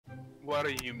What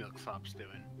are you milksops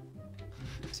doing?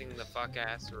 Fixing the fuck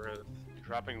ass roof.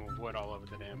 Dropping wood all over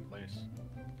the damn place.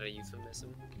 A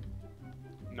euphemism?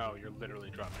 No, you're literally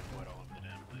dropping wood all over the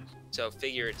damn place. So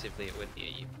figuratively, it would be a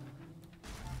euphemism.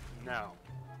 No.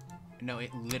 No,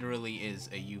 it literally is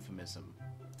a euphemism.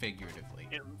 Figuratively.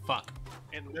 Fuck.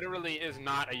 It literally is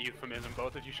not a euphemism.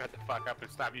 Both of you shut the fuck up and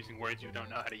stop using words you don't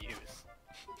know how to use.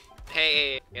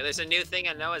 Hey, there's a new thing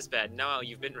on Noah's bed. Noah,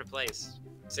 you've been replaced.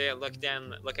 Say, look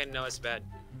down, look at Noah's bed.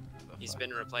 He's been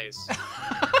replaced.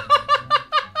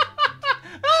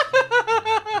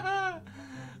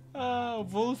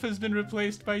 Wolf has been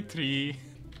replaced by Tree.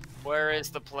 Where is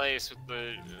the place with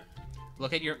the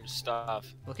Look at your stuff?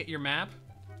 Look at your map.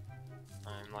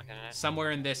 I'm looking at it.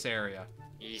 Somewhere in this area.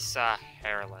 Isa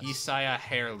hairless. Isaiah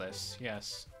hairless.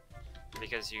 Yes.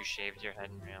 Because you shaved your head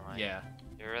in real life. Yeah.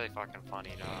 You're really fucking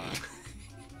funny, dog.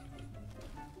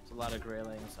 It's a lot of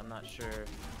graylings. I'm not sure.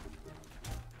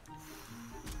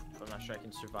 I'm not sure I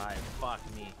can survive. Fuck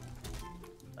me.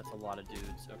 That's a lot of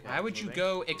dudes. Okay. Why would you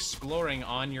go exploring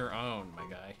on your own, my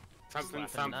guy? Something,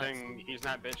 something, he's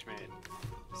not bitch made.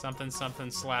 Something, something,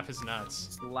 slap his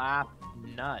nuts. Slap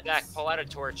nuts. Zach, pull out a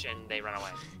torch and they run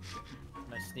away.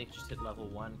 My sneak just hit level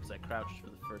 1 because I crouched for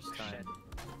the first time.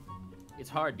 It's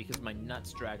hard because my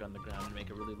nuts drag on the ground and make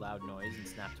a really loud noise and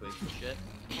snap twigs and shit.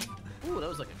 Ooh, that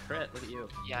was like a crit. Look at you.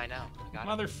 Yeah, I know. Got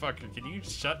Motherfucker, can you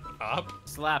shut up?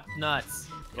 Slap nuts.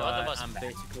 You're the But most I'm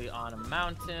basically on a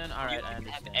mountain. All right, I If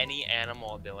you have understand. any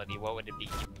animal ability, what would it be?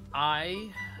 I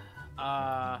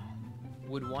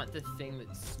would want the thing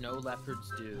that snow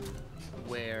leopards do,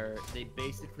 where they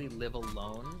basically live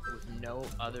alone with no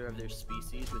other of their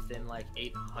species within like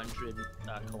 800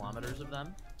 kilometers of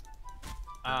them.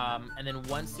 And then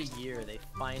once a year they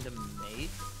find a mate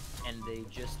and they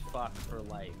just fuck for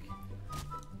like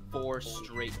 4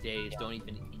 straight days, don't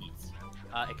even eat.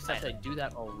 Except I do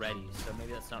that already, so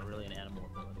maybe that's not really an animal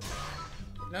ability.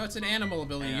 No, it's an animal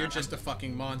ability. Yeah. You're just a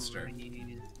fucking monster.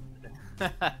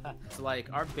 So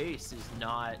like our base is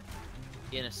not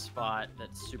in a spot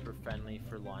that's super friendly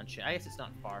for launching. I guess it's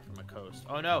not far from a coast.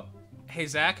 Oh no! Hey,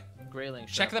 Zach. Grayling.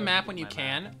 Check the map when you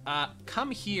can.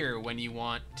 Come here when you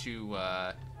want to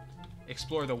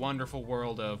explore the wonderful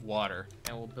world of water.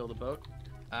 And we'll build a boat.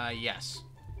 Yes.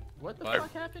 What the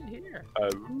fuck happened here?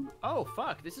 Oh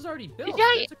fuck! This is already built. Yeah,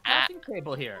 There's a crafting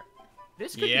table here.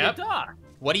 This could Yep. be a dock.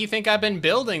 What do you think I've been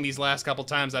building these last couple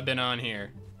times I've been on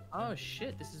here? Oh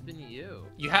shit! This has been you.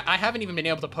 I haven't even been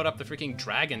able to put up the freaking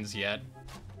dragons yet.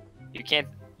 You can't.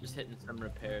 Just hitting some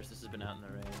repairs. This has been out in the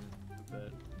rain.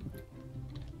 But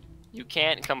You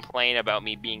can't complain about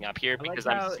me being up here I like because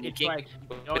how I'm it's sneaking like,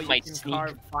 oh, with you my can sneak.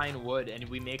 carve fine wood, and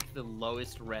we make the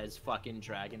lowest res fucking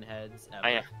dragon heads ever.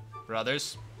 I know.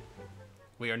 Brothers,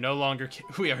 we are no longer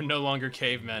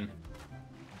cavemen.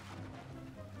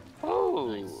 Oh.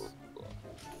 Nice.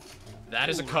 That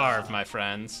is a carve, my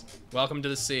friends. Welcome to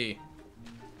the sea.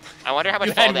 I wonder how much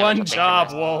You fall had damage one will take job,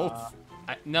 from Wolf.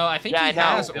 No, I think Yeah, he I know.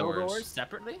 has Build ours. oars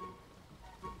separately?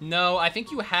 No, I think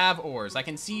you have oars. I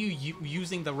can see you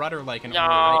using the rudder like an this. oar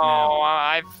No,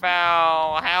 right I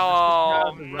fell.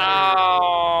 Help! the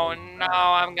No,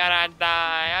 I'm gonna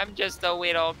die. I'm just a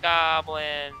little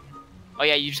goblin. Oh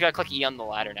yeah, you just gotta click E on the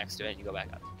ladder next to it and you go back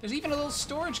up. now. There's even a little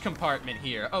storage compartment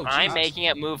here. Oh, I'm Jesus. making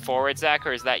it move forward, Zach,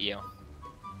 or is that you?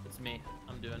 It's me.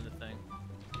 I'm doing the thing.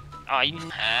 Oh, you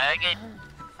nugget.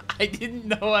 I didn't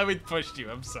know I would push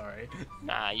you. I'm sorry.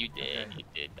 Nah, you did. You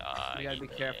did, dog. You gotta be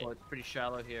did. careful. It's pretty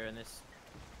shallow here, and this.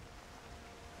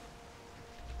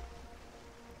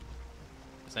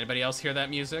 Does anybody else hear that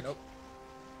music? Nope.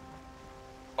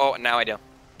 Oh, now I do.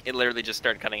 It literally just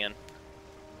started cutting in.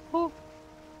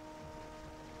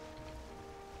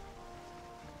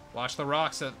 Watch the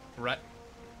rocks.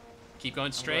 Keep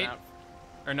going straight. out.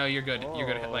 Or no, you're good. You're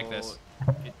gonna hit like this.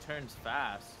 Oh, it turns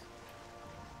fast.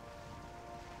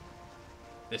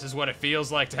 This is what it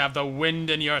feels like to have the wind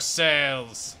in your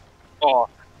sails. Oh.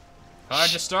 Hard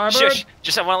to starboard. Shush.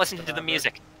 Just I want to listen to the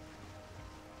music.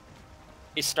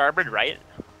 Is starboard right?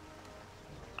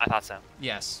 I thought so.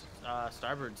 Yes.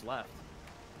 Starboard's left.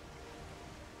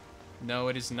 No,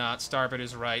 it is not. Starboard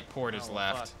is right. Port is Oh,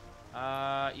 left.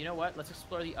 fuck. You know what? Let's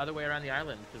explore the other way around the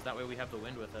island, because that way we have the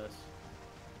wind with us.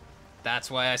 That's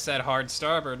why I said hard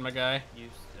starboard, my guy.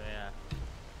 Yeah.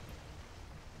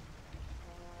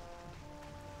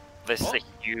 This is a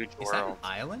huge Is that an world.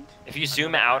 island? If you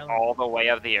zoom Another out island. all the way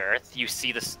of the Earth, you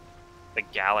see the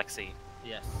galaxy.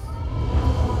 Yes.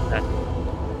 That...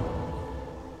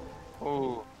 Ooh.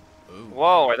 Ooh.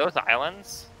 Whoa, are those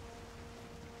islands?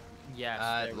 Yes.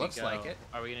 It there we looks go. like it.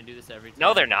 Are we gonna do this every time?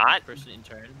 No, they're not. Person in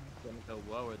turn. Gonna go.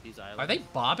 Whoa, are these islands? Are they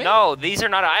bobbing? No, these are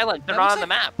not islands. They're That not looks on the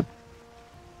map.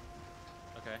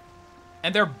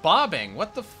 And they're bobbing.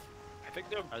 What the? I think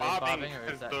they're Are they bobbing bobbing, or is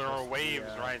because that there are just the,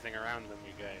 waves rising around them,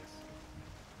 you guys.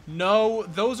 No,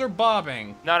 those are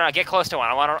bobbing. No, get close to one.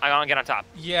 I want to get on top.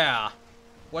 Yeah.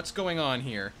 What's going on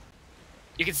here?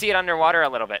 You can see it underwater a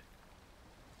little bit.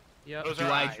 Yeah, Those I'm are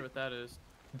not eyes. sure what that is.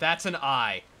 That's an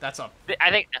eye. That's a.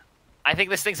 I think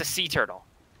this thing's a sea turtle.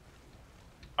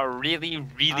 A really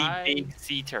big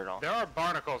sea turtle. There are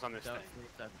barnacles on this Don't thing.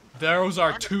 think that's- Those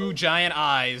are two giant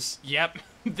eyes. Yep.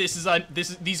 These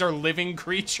are living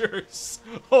creatures.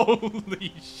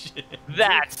 Holy shit.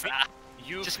 That's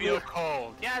You Just feel move.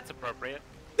 cold. Yeah, it's appropriate.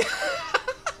 I'm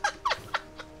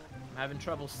having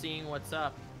trouble seeing what's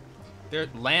up. They're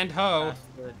land ho. Past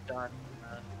the dark,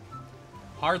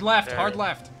 Hard left. There. Hard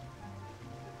left.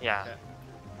 yeah.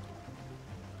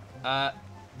 Okay.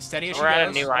 Steady as she We're at a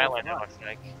goes. new island. It looks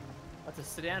like. That's a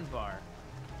sedan bar.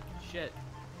 Shit.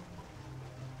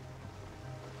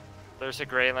 There's a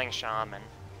Greyling shaman,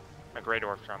 a Great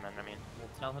Orc shaman. I mean. Well,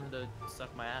 tell him to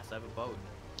suck my ass. I have a boat.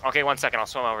 Okay, 1 second. I'll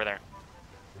swim over there.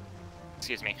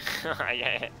 Excuse me.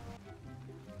 Yeah.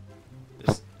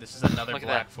 This is another Look at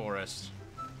black that. forest.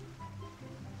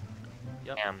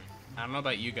 Yep. Damn. I don't know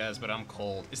about you guys, but I'm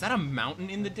cold. Is that a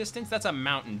mountain in the distance? That's a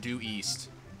mountain due east.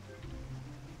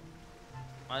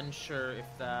 Unsure if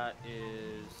that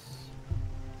is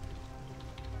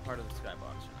part of the skybox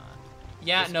or not.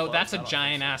 Yeah, This no, close, that's I a don't think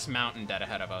giant so. ass mountain dead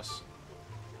ahead of us.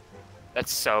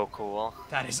 That's so cool.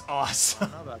 That is I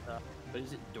awesome. don't know about that. But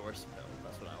is it Dorspell?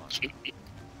 That's what I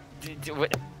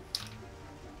want.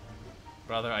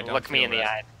 Brother, I don't Look me feel in the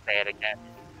rest- eye and say it again.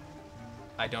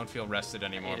 I don't feel rested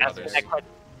anymore, Ask brothers. that que-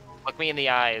 Look me in the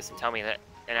eyes and tell me that,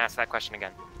 and ask that question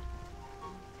again.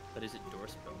 But is it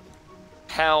Dorspell?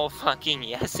 Hell fucking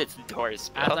yes, it's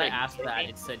doors. As I asked that,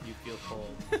 it said you feel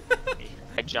cold.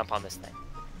 I jump on this thing.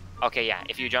 Okay, yeah.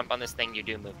 If you jump on this thing, you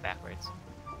do move backwards.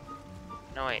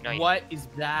 No wait, no. What is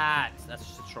that? That's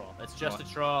just a troll. It's just What?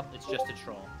 a troll. It's just a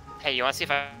troll. Hey, you want to see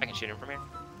if I can shoot him from here?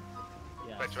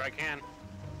 Yeah. Bet you I can.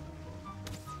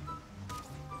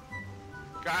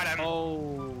 Got him.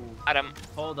 Oh, Got him.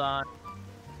 hold on.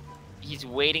 He's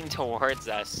wading towards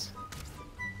us.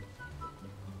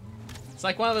 It's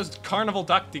like one of those carnival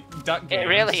duck games. It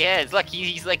really is. Look,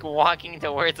 he's like walking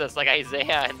towards us like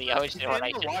Isaiah in the ocean. He's when I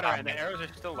in the just water dropped and the him. arrows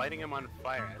are still lighting him on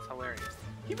fire. It's hilarious.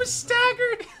 He was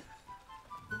staggered.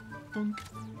 Thunk.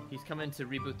 He's coming to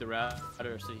reboot the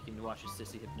router so he can watch his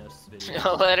sissy hypnosis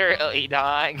video. Literally,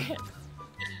 dog.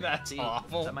 That's See,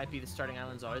 awful. That might be the starting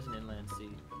island's always an inland sea.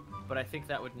 But I think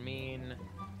that would mean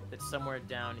that somewhere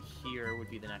down here would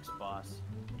be the next boss.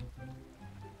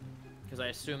 Because I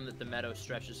assume that the meadow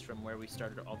stretches from where we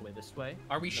started all the way this way.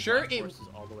 Are we and the sure Black it? Forest is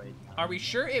all the way down. Are we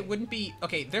sure it wouldn't be?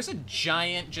 Okay, there's a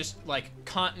giant, just like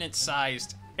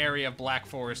continent-sized area of Black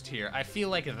Forest here. I feel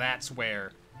like that's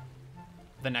where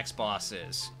the next boss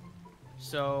is.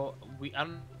 So I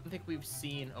don't think we've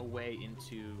seen a way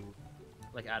into,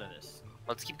 like, out of this.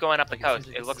 Let's keep going up the Like, coast.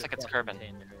 seems It this looks is like a it's curving.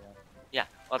 self-contained area. Yeah,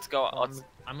 let's go. Let's.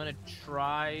 I'm gonna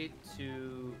try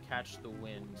to catch the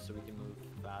wind so we can move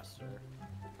faster.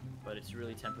 But it's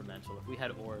really temperamental. If we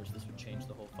had oars, this would change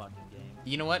the whole fucking game.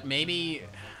 You know what? Maybe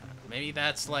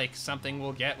that's like something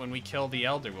we'll get when we kill the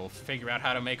Elder. We'll figure out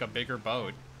how to make a bigger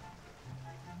boat.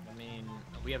 I mean,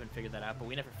 we haven't figured that out, but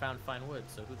we never found fine wood,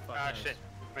 so who the fuck Ah, knows? shit.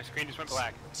 My screen just went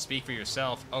black. Speak for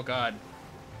yourself. Oh God.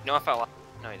 No, I fell.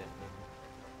 No, I didn't.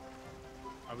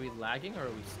 Are we lagging or are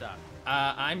we stuck?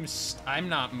 I'm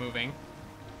not moving.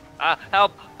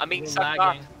 Help! I'm being We're sucked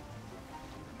off. lagging.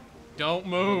 Don't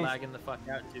We're move. lagging the fuck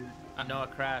out, dude. Noah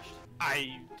crashed.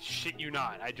 I shit you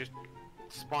not. I just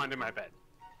spawned in my bed.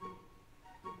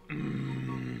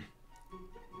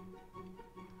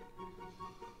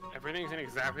 Everything's in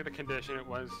exactly the condition it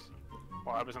was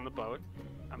while I was on the boat.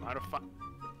 I'm out of fun.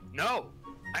 No!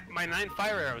 My 9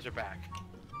 fire arrows are back.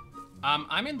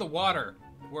 I'm in the water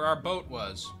where our boat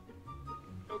was.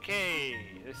 Okay,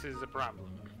 this is a problem.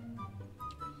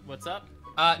 What's up?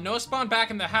 Noah spawned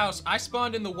back in the house. I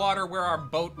spawned in the water where our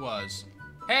boat was.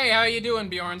 Hey, how you doing,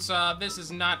 Bjornsaw? This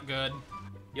is not good.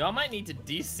 Y'all might need to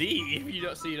DC if you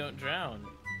don't, so you don't drown.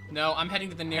 No, I'm heading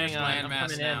to the nearest Hang on, I'm landmass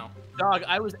coming now. in. Dog,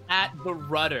 I was at the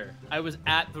rudder. I was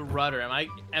at the rudder.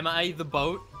 Am I the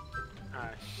boat? Ah,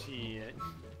 shit.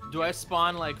 Do I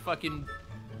spawn like fucking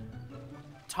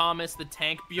Thomas the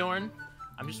Tank Bjorn?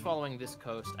 I'm just following this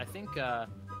coast. I think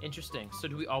interesting. So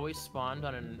do we always spawn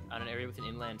on an area with an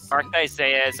inland sea? Mark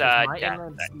Isaiah is Because my death.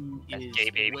 inland sea that's is gay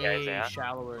baby way Isaiah.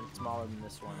 shallower and smaller than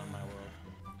this one on my world.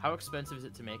 How expensive is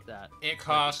it to make that? It Like,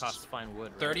 costs fine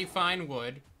wood, right? 30 fine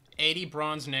wood, 80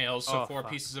 bronze nails, so Oh, 4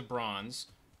 fuck. pieces of bronze,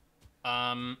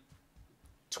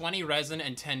 20 resin,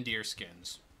 and 10 deer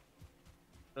skins.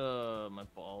 My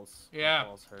balls. Yeah. My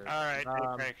balls hurt. All right, take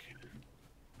a break.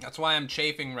 That's why I'm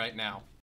chafing right now.